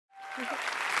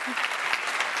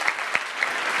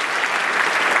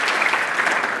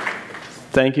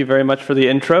Thank you very much for the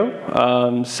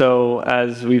intro. So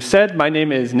as we've said, my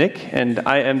name is Nick, and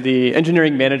I am the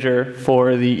engineering manager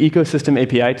for the ecosystem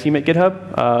API team at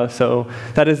GitHub. So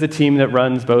that is the team that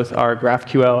runs both our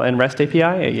GraphQL and REST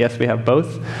API. Yes, we have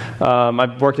both.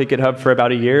 I've worked at GitHub for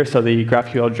about a year, so the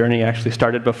GraphQL journey actually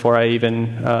started before I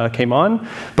even came on.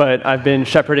 But I've been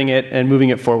shepherding it and moving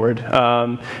it forward.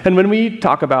 And when we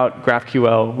talk about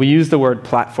GraphQL, we use the word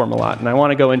platform a lot. And I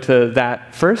want to go into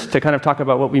that first to kind of talk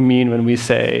about what we mean when we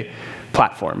say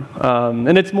platform.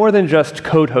 And it's more than just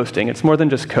code hosting. It's more than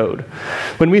just code.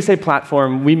 When we say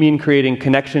platform, we mean creating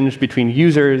connections between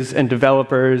users and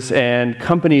developers and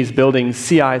companies building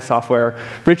CI software,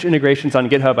 rich integrations on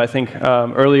GitHub. I think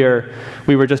earlier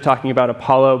we were just talking about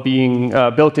Apollo being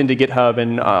built into GitHub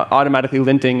and automatically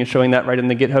linting and showing that right in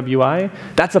the GitHub UI.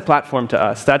 That's a platform to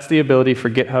us. That's the ability for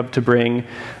GitHub to bring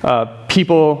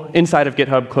people inside of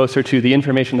GitHub closer to the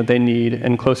information that they need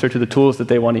and closer to the tools that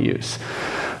they want to use.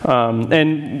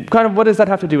 And kind of what does that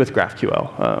have to do with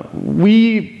GraphQL?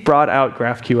 We brought out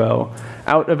GraphQL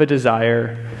out of a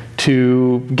desire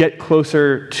to get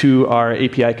closer to our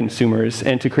API consumers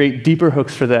and to create deeper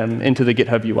hooks for them into the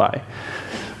GitHub UI.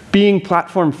 Being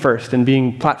platform first and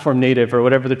being platform native, or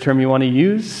whatever the term you want to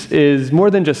use, is more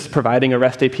than just providing a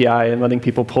REST API and letting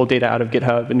people pull data out of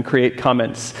GitHub and create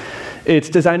comments. It's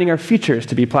designing our features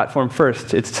to be platform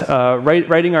first. It's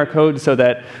writing our code so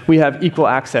that we have equal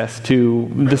access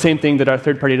to the same thing that our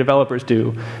third-party developers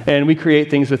do. And we create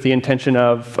things with the intention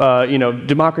of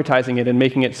democratizing it and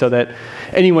making it so that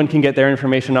anyone can get their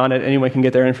information on it, anyone can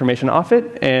get their information off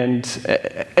it,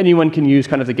 and anyone can use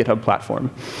kind of the GitHub platform.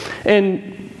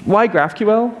 And why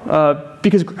GraphQL?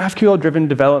 Because GraphQL-driven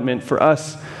development for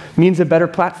us means a better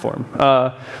platform.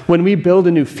 When we build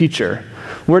a new feature,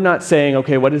 we're not saying,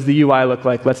 OK, what does the UI look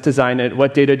like? Let's design it.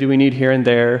 What data do we need here and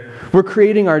there? We're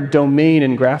creating our domain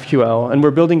in GraphQL, and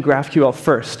we're building GraphQL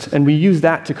first. And we use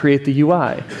that to create the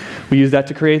UI. We use that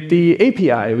to create the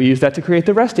API. We use that to create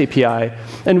the REST API.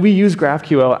 And we use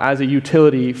GraphQL as a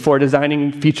utility for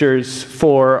designing features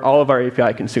for all of our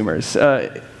API consumers.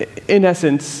 In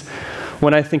essence,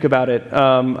 when I think about it,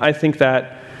 I think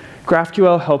that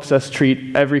GraphQL helps us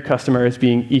treat every customer as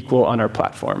being equal on our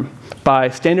platform. By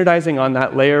standardizing on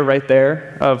that layer right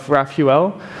there of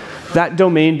GraphQL, that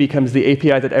domain becomes the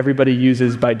API that everybody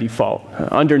uses by default.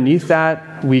 Underneath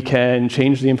that, we can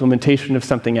change the implementation of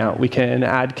something out. We can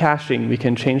add caching. We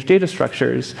can change data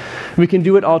structures. We can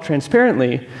do it all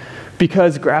transparently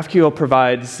because GraphQL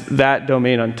provides that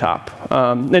domain on top.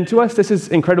 And to us, this is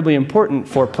incredibly important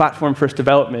for platform-first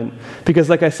development because,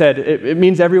 like I said, it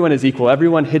means everyone is equal.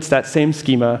 Everyone hits that same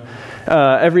schema.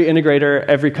 Every integrator,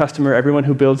 every customer, everyone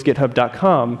who builds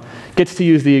GitHub.com gets to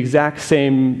use the exact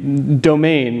same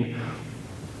domain.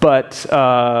 But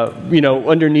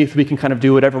underneath, we can kind of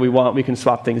do whatever we want. We can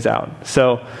swap things out.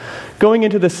 So going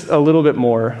into this a little bit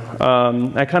more,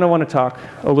 I kind of want to talk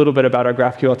a little bit about our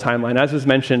GraphQL timeline. As was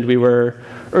mentioned, we were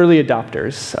early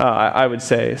adopters, I would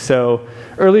say. So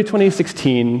early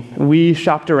 2016, we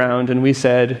shopped around and we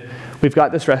said, we've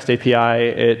got this REST API.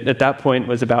 It, at that point,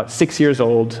 was about 6 years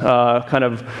old, kind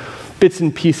of bits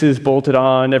and pieces bolted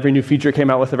on. Every new feature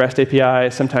came out with the REST API,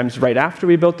 sometimes right after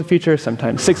we built the feature,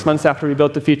 sometimes 6 months after we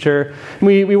built the feature.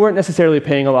 We weren't necessarily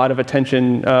paying a lot of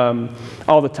attention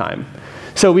all the time.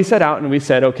 So we set out and we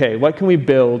said, OK, what can we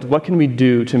build? What can we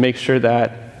do to make sure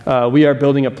that we are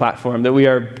building a platform, that we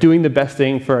are doing the best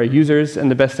thing for our users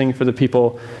and the best thing for the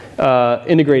people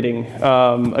integrating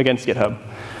against GitHub?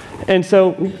 And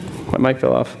so, my mic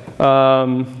fell off.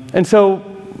 And so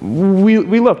we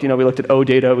looked. We looked at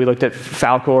OData, we looked at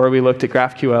Falcor, we looked at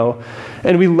GraphQL,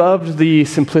 and we loved the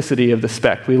simplicity of the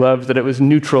spec. We loved that it was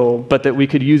neutral, but that we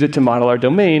could use it to model our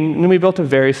domain. And we built a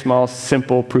very small,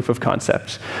 simple proof of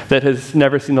concept that has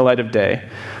never seen the light of day.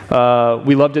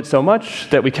 We loved it so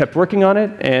much that we kept working on it.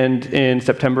 And in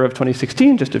September of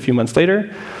 2016, just a few months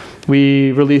later,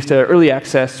 we released an early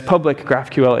access public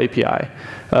GraphQL API.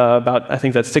 About, I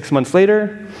think that's 6 months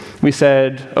later, we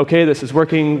said, OK, this is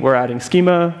working. We're adding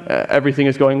schema. Everything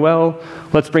is going well.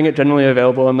 Let's bring it generally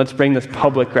available, and let's bring this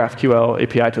public GraphQL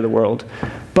API to the world.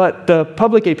 But the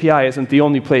public API isn't the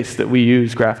only place that we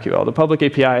use GraphQL. The public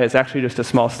API is actually just a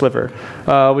small sliver,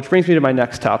 which brings me to my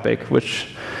next topic,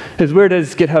 which is where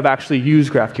does GitHub actually use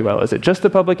GraphQL? Is it just the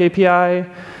public API?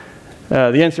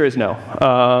 The answer is no.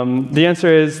 The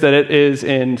answer is that it is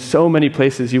in so many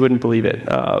places you wouldn't believe it.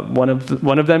 One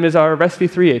of them is our REST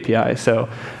v3 API. So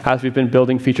as we've been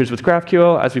building features with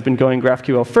GraphQL, as we've been going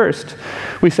GraphQL first,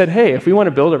 we said, hey, if we want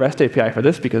to build a REST API for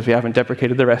this because we haven't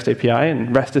deprecated the REST API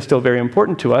and REST is still very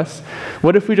important to us,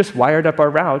 what if we just wired up our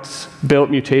routes, built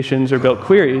mutations or built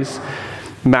queries,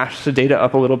 mashed the data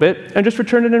up a little bit, and just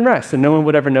return it in REST, and no one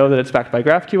would ever know that it's backed by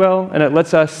GraphQL, and it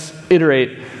lets us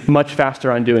iterate much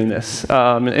faster on doing this.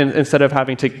 Instead of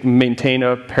having to maintain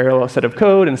a parallel set of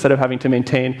code, instead of having to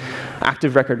maintain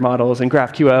active record models and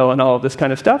GraphQL and all of this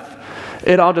kind of stuff,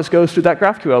 it all just goes through that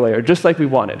GraphQL layer, just like we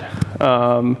wanted.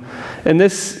 And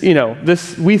this,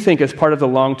 this we think is part of the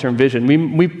long-term vision.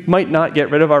 We might not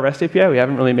get rid of our REST API. We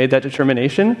haven't really made that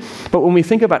determination. But when we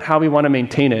think about how we want to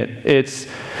maintain it, it's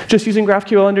just using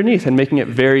GraphQL underneath and making it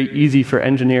very easy for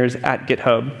engineers at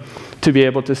GitHub to be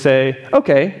able to say,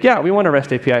 OK, yeah, we want a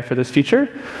REST API for this feature.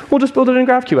 We'll just build it in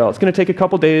GraphQL. It's going to take a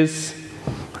couple days,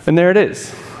 and there it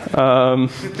is.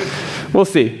 We'll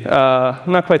see.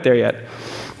 I'm not quite there yet.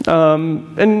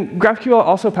 And GraphQL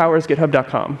also powers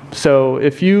GitHub.com. So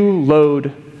if you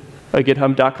load a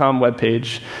GitHub.com web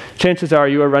page, chances are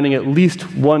you are running at least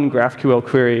one GraphQL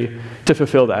query to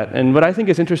fulfill that. And what I think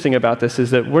is interesting about this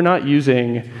is that we're not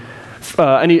using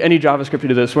any JavaScript to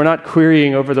do this. We're not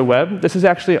querying over the web. This is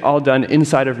actually all done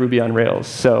inside of Ruby on Rails.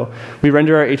 So we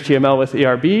render our HTML with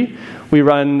ERB. We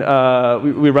run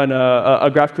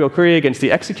a GraphQL query against the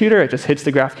executor. It just hits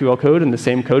the GraphQL code in the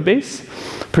same code base,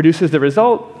 produces the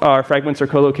result. Our fragments are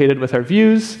co-located with our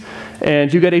views,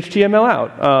 and you get HTML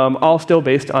out, all still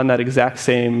based on that exact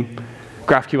same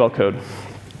GraphQL code,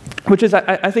 which is,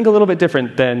 I think, a little bit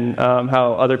different than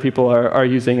how other people are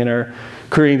using and are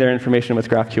querying their information with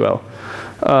GraphQL.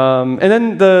 And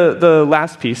then the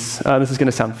last piece, this is going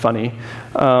to sound funny,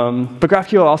 but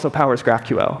GraphQL also powers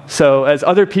GraphQL. So as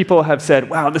other people have said,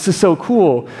 wow, this is so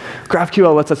cool.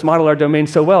 GraphQL lets us model our domain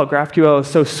so well. GraphQL is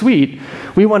so sweet.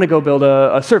 We want to go build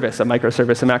a service, a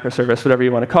microservice, a macroservice, whatever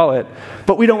you want to call it.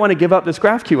 But we don't want to give up this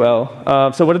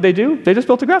GraphQL. So what did they do? They just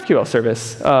built a GraphQL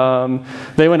service.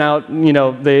 They went out,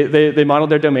 they modeled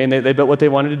their domain. They built what they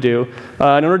wanted to do.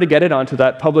 In order to get it onto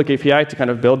that public API to kind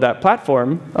of build that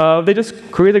platform, they just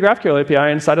query the GraphQL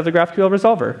API inside of the GraphQL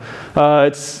resolver.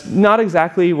 It's not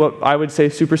exactly what I would say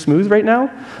super smooth right now,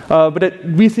 but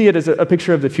we see it as a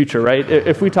picture of the future, right?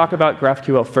 If we talk about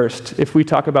GraphQL first, if we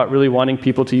talk about really wanting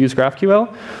people to use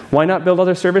GraphQL, why not build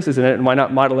other services in it, and why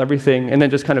not model everything, and then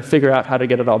just kind of figure out how to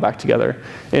get it all back together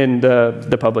in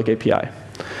the public API?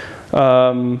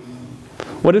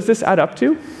 What does this add up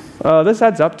to? This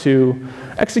adds up to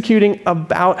executing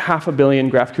about 500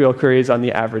 million GraphQL queries on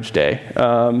the average day.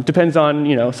 Depends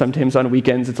on, sometimes on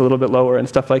weekends it's a little bit lower and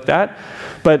stuff like that.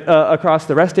 But across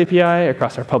the REST API,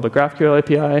 across our public GraphQL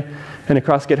API, and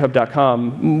across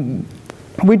GitHub.com,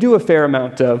 we do a fair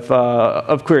amount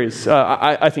of queries.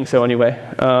 I think so anyway.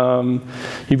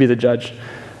 You be the judge.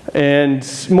 And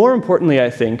more importantly,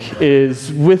 I think,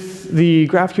 is with the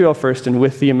GraphQL first and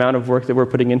with the amount of work that we're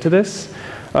putting into this,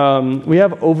 we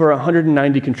have over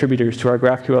 190 contributors to our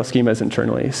GraphQL schemas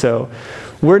internally. So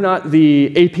we're not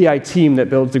the API team that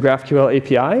builds the GraphQL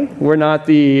API. We're not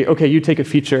the, OK, you take a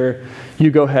feature,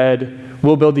 you go ahead,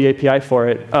 we'll build the API for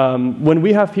it. When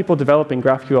we have people developing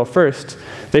GraphQL first,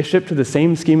 they ship to the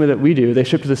same schema that we do. They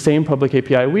ship to the same public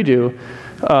API we do.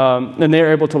 And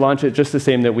they're able to launch it just the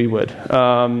same that we would.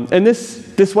 And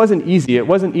this wasn't easy. It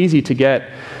wasn't easy to get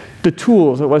the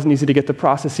tools. It wasn't easy to get the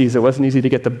processes. It wasn't easy to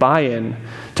get the buy-in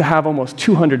to have almost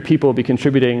 200 people be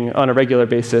contributing on a regular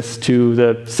basis to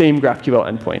the same GraphQL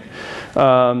endpoint.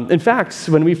 In fact,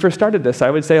 when we first started this,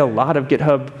 I would say a lot of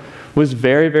GitHub was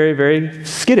very, very, very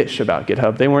skittish about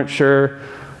GitHub. They weren't sure,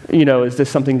 is this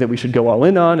something that we should go all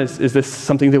in on? Is this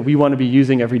something that we want to be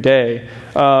using every day?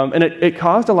 And it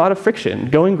caused a lot of friction.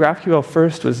 Going GraphQL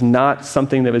first was not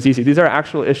something that was easy. These are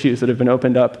actual issues that have been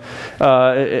opened up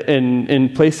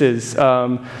in places.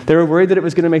 They were worried that it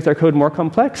was going to make their code more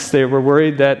complex. They were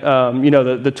worried that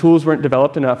the tools weren't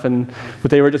developed enough,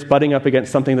 but they were just butting up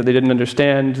against something that they didn't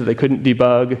understand, they couldn't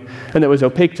debug, and that was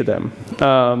opaque to them.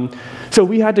 So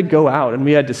we had to go out and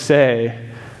we had to say,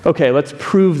 OK, let's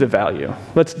prove the value.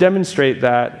 Let's demonstrate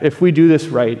that if we do this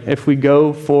right, if we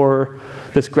go for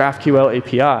this GraphQL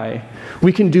API,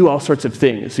 we can do all sorts of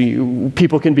things.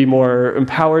 People can be more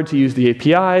empowered to use the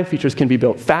API. Features can be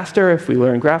built faster if we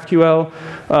learn GraphQL.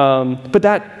 But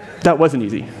that wasn't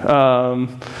easy.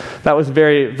 That was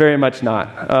very, very much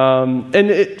not.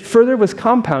 And it further was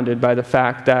compounded by the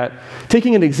fact that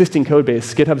taking an existing code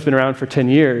base, GitHub's been around for 10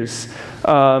 years,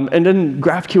 and then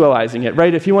GraphQLizing it,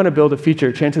 right? If you want to build a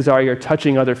feature, chances are you're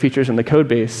touching other features in the code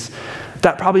base.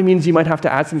 that probably means you might have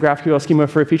to add some GraphQL schema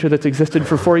for a feature that's existed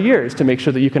for 4 years to make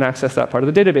sure that you can access that part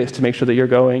of the database, to make sure that you're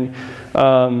going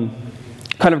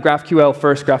kind of GraphQL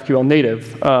first, GraphQL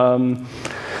native.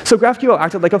 So GraphQL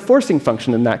acted like a forcing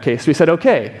function in that case. We said,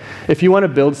 OK, if you want to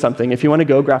build something, if you want to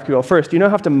go GraphQL first, you now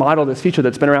have to model this feature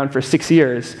that's been around for 6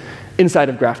 years inside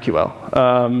of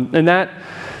GraphQL. And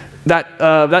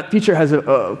that feature has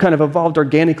kind of evolved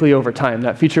organically over time.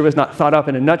 That feature was not thought up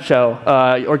in a nutshell.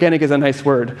 Organic is a nice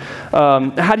word.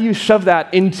 How do you shove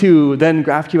that into then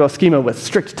GraphQL schema with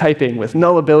strict typing, with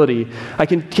nullability? I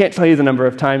can't tell you the number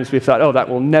of times we've thought, oh, that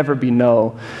will never be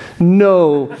null.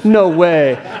 No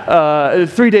way.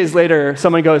 3 days later,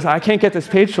 someone goes, I can't get this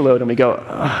page to load. And we go,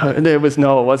 it was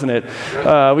null, wasn't it?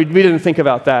 We didn't think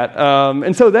about that.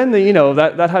 And so then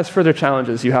that has further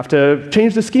challenges. You have to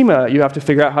change the schema. You have to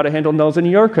figure out how to handle nulls in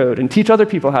your code and teach other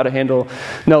people how to handle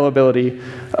nullability.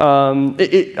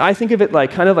 I think of it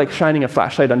like kind of like shining a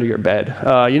flashlight under your bed.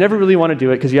 You never really want to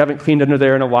do it because you haven't cleaned under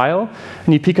there in a while,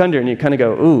 and you peek under and you kind of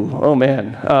go, ooh, oh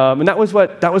man. And that was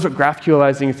what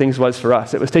GraphQLizing things was for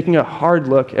us. It was taking a hard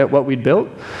look at what we'd built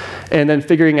and then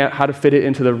figuring out how to fit it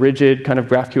into the rigid kind of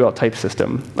GraphQL type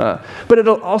system. But it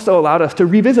also allowed us to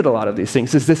revisit a lot of these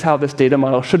things. Is this how this data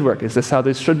model should work? Is this how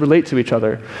this should relate to each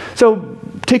other? So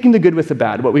taking the good with the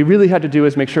bad, what we really had to do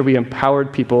is make sure we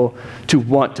empowered people to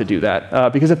want to do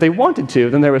that. Because if they wanted to,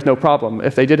 then there was no problem.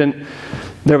 If they didn't,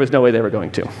 there was no way they were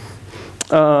going to.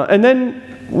 And then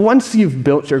once you've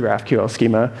built your GraphQL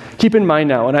schema, keep in mind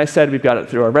now, and I said we've got it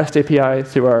through our REST API,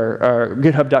 through our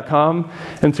GitHub.com,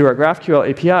 and through our GraphQL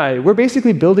API, we're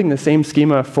basically building the same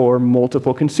schema for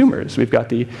multiple consumers. We've got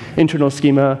the internal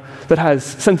schema that has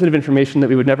sensitive information that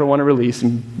we would never want to release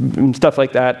and stuff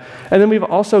like that. And then we've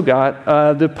also got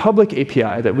the public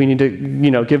API that we need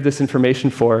to give this information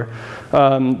for.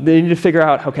 They need to figure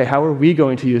out, OK, how are we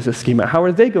going to use this schema? How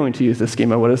are they going to use this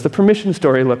schema? What does the permission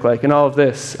story look like? And all of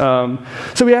this.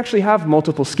 So we actually have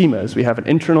multiple schemas. We have an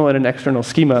internal and an external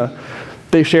schema.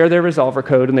 They share their resolver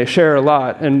code, and they share a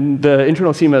lot. And the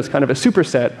internal schema is kind of a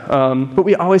superset. But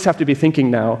we always have to be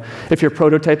thinking now, if you're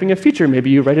prototyping a feature,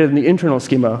 maybe you write it in the internal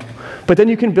schema. But then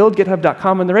you can build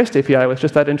GitHub.com and the REST API with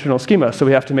just that internal schema. So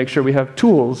we have to make sure we have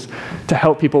tools to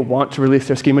help people want to release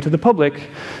their schema to the public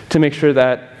to make sure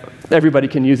that everybody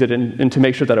can use it and to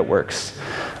make sure that it works.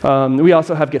 We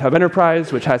also have GitHub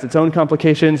Enterprise, which has its own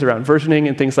complications around versioning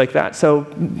and things like that. So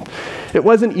it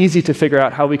wasn't easy to figure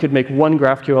out how we could make one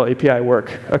GraphQL API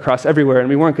work across everywhere, and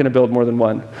we weren't going to build more than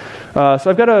one. So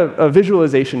I've got a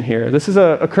visualization here. This is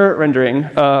a current rendering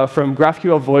from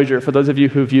GraphQL Voyager, for those of you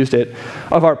who've used it,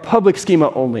 of our public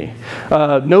schema only.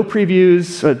 No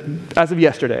previews as of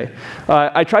yesterday.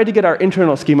 I tried to get our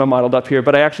internal schema modeled up here,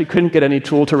 but I actually couldn't get any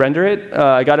tool to render it.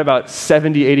 I got about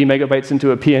 70, 80 megabytes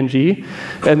into a PNG,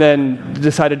 and then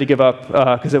decided to give up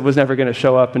because it was never going to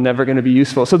show up and never going to be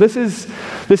useful. So this is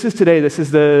today. This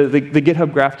is the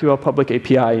GitHub GraphQL public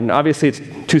API, and obviously it's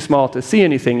too small to see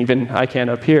anything. Even I can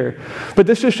up here. But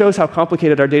this just shows how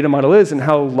complicated our data model is and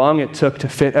how long it took to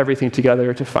fit everything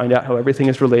together to find out how everything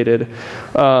is related.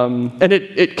 And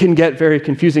it can get very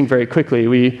confusing very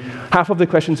quickly. Half of the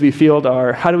questions we field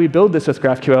are, how do we build this with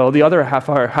GraphQL? The other half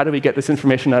are, how do we get this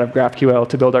information out of GraphQL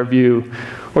to build our view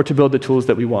or to build the tools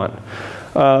that we want?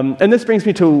 And this brings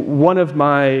me to one of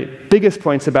my biggest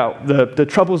points about the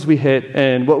troubles we hit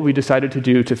and what we decided to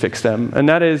do to fix them, and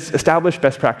that is establish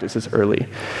best practices early.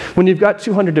 When you've got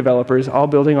 200 developers all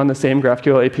building on the same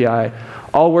GraphQL API,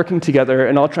 all working together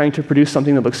and all trying to produce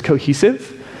something that looks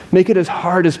cohesive, make it as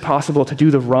hard as possible to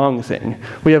do the wrong thing.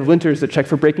 We have linters that check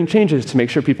for breaking changes to make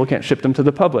sure people can't ship them to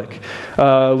the public.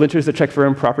 Linters that check for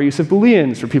improper use of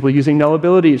Booleans, for people using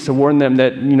nullabilities to warn them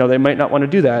that they might not want to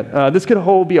do that. This could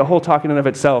be a whole talk in and of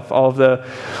itself, all of the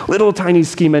little tiny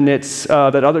schema nits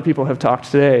that other people have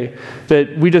talked today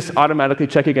that we just automatically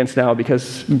check against now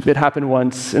because it happened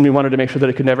once and we wanted to make sure that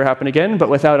it could never happen again, but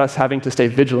without us having to stay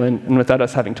vigilant and without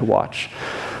us having to watch.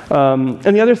 And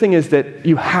the other thing is that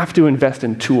you have to invest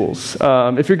in tools.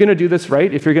 If you're going to do this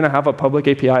right, if you're going to have a public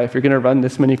API, if you're going to run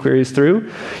this many queries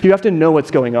through, you have to know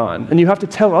what's going on. And you have to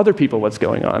tell other people what's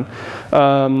going on.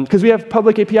 Because we have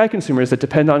public API consumers that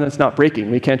depend on it's not breaking.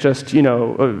 We can't just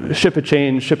ship a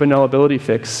change, ship a nullability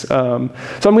fix. So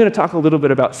I'm going to talk a little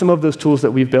bit about some of those tools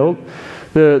that we've built,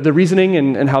 the reasoning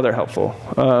and how they're helpful.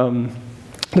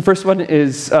 The first one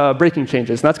is breaking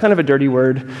changes, and that's kind of a dirty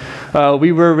word.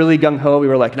 We were really gung-ho. We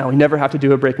were like, no, we never have to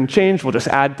do a breaking change. We'll just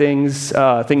add things.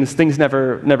 Things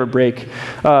never break.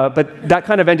 But that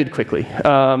kind of ended quickly.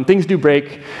 Things do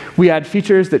break. We add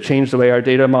features that change the way our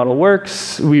data model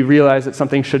works. We realize that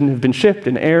something shouldn't have been shipped,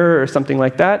 an error or something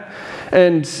like that.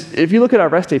 And if you look at our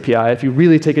REST API, if you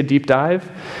really take a deep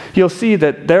dive, you'll see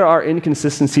that there are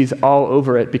inconsistencies all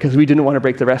over it because we didn't want to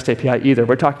break the REST API either.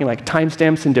 We're talking like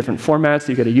timestamps in different formats.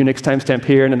 You get a Unix timestamp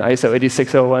here and an ISO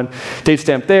 8601 date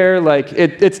stamp there. Like,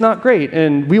 it's not great,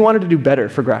 and we wanted to do better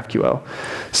for GraphQL.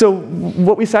 So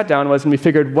what we sat down was, and we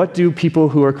figured, what do people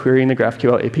who are querying the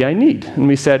GraphQL API need? And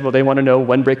we said, well, they want to know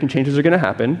when breaking changes are going to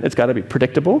happen. It's got to be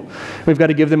predictable. We've got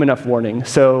to give them enough warning.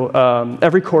 So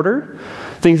every quarter,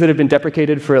 things that have been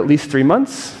deprecated for at least 3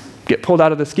 months get pulled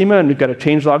out of the schema, and we've got a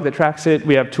change log that tracks it.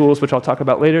 We have tools, which I'll talk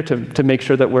about later, to make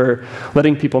sure that we're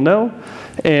letting people know.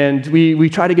 And we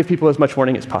try to give people as much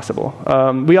warning as possible.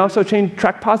 We also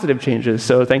track positive changes.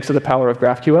 So thanks to the power of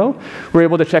GraphQL, we're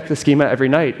able to check the schema every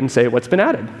night and say what's been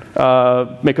added.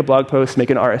 Make a blog post, make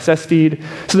an RSS feed,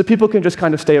 so that people can just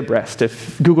kind of stay abreast.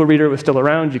 If Google Reader was still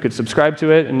around, you could subscribe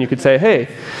to it, and you could say, hey,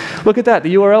 look at that.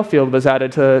 The URL field was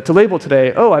added to label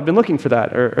today. Oh, I've been looking for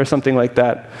that, or something like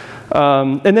that.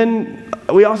 And then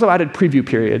we also added preview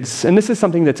periods. And this is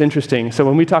something that's interesting. So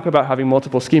when we talk about having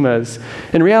multiple schemas,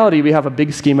 in reality, we have a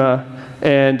big schema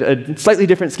and a slightly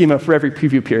different schema for every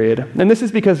preview period. And this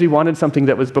is because we wanted something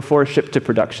that was before shipped to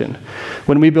production.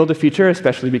 When we build a feature,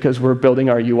 especially because we're building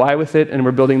our UI with it and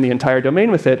we're building the entire domain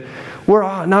with it, we're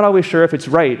not always sure if it's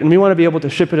right. And we want to be able to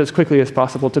ship it as quickly as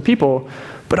possible to people,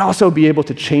 but also be able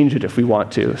to change it if we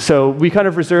want to. So we kind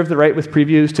of reserve the right with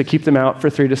previews to keep them out for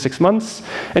 3 to 6 months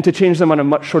and to change them on a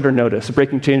much shorter notice. A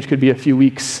breaking change could be a few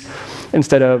weeks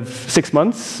instead of 6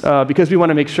 months, because we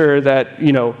want to make sure that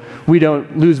we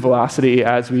don't lose velocity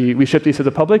as we ship these to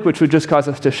the public, which would just cause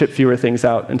us to ship fewer things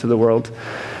out into the world.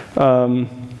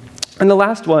 And the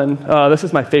last one, this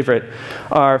is my favorite,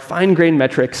 are fine-grained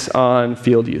metrics on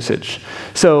field usage.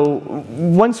 So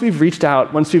once we've reached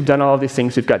out, once we've done all of these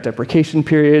things, we've got deprecation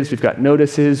periods, we've got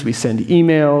notices, we send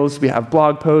emails, we have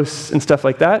blog posts and stuff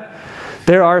like that.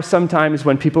 There are some times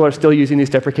when people are still using these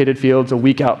deprecated fields a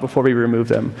week out before we remove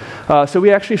them. So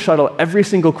we actually shuttle every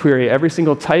single query, every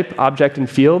single type, object, and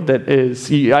field that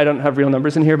is, I don't have real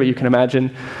numbers in here, but you can imagine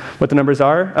what the numbers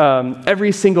are.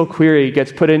 Every single query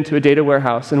gets put into a data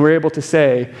warehouse, and we're able to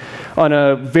say, on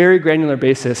a very granular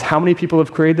basis, how many people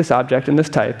have queried this object and this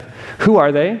type, who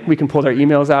are they? We can pull their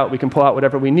emails out, we can pull out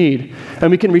whatever we need, and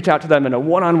we can reach out to them in a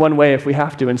one-on-one way if we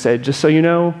have to and say, just so you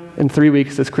know, in 3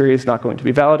 weeks, this query is not going to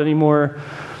be valid anymore.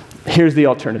 Here's the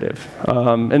alternative.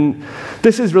 And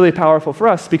this is really powerful for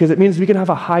us because it means we can have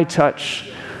a high-touch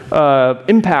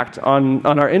impact on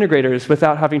our integrators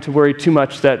without having to worry too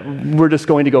much that we're just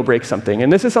going to go break something.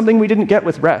 And this is something we didn't get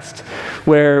with REST,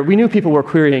 where we knew people were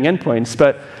querying endpoints,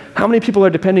 but how many people are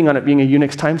depending on it being a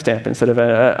Unix timestamp instead of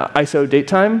an ISO date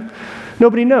time?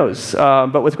 Nobody knows.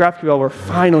 But with GraphQL, we're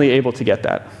finally able to get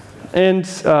that. And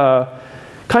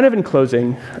kind of in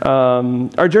closing,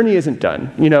 our journey isn't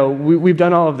done. We've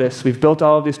done all of this. We've built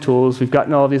all of these tools. We've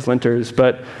gotten all of these linters.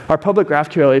 But our public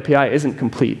GraphQL API isn't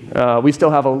complete. We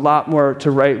still have a lot more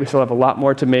to write. We still have a lot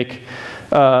more to make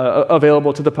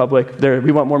available to the public.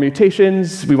 We want more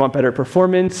mutations. We want better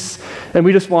performance. And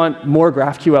we just want more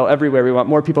GraphQL everywhere. We want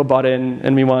more people bought in.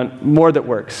 And we want more that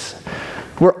works.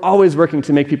 We're always working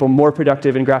to make people more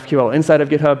productive in GraphQL inside of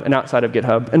GitHub and outside of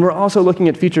GitHub. And we're also looking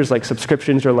at features like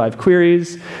subscriptions or live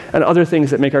queries and other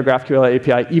things that make our GraphQL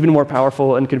API even more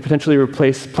powerful and can potentially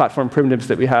replace platform primitives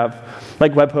that we have,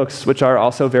 like webhooks, which are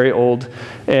also very old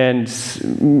and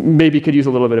maybe could use a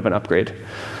little bit of an upgrade.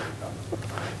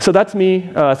 So that's me.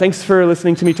 Thanks for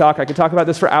listening to me talk. I could talk about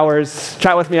this for hours.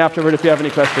 Chat with me afterward if you have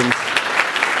any questions.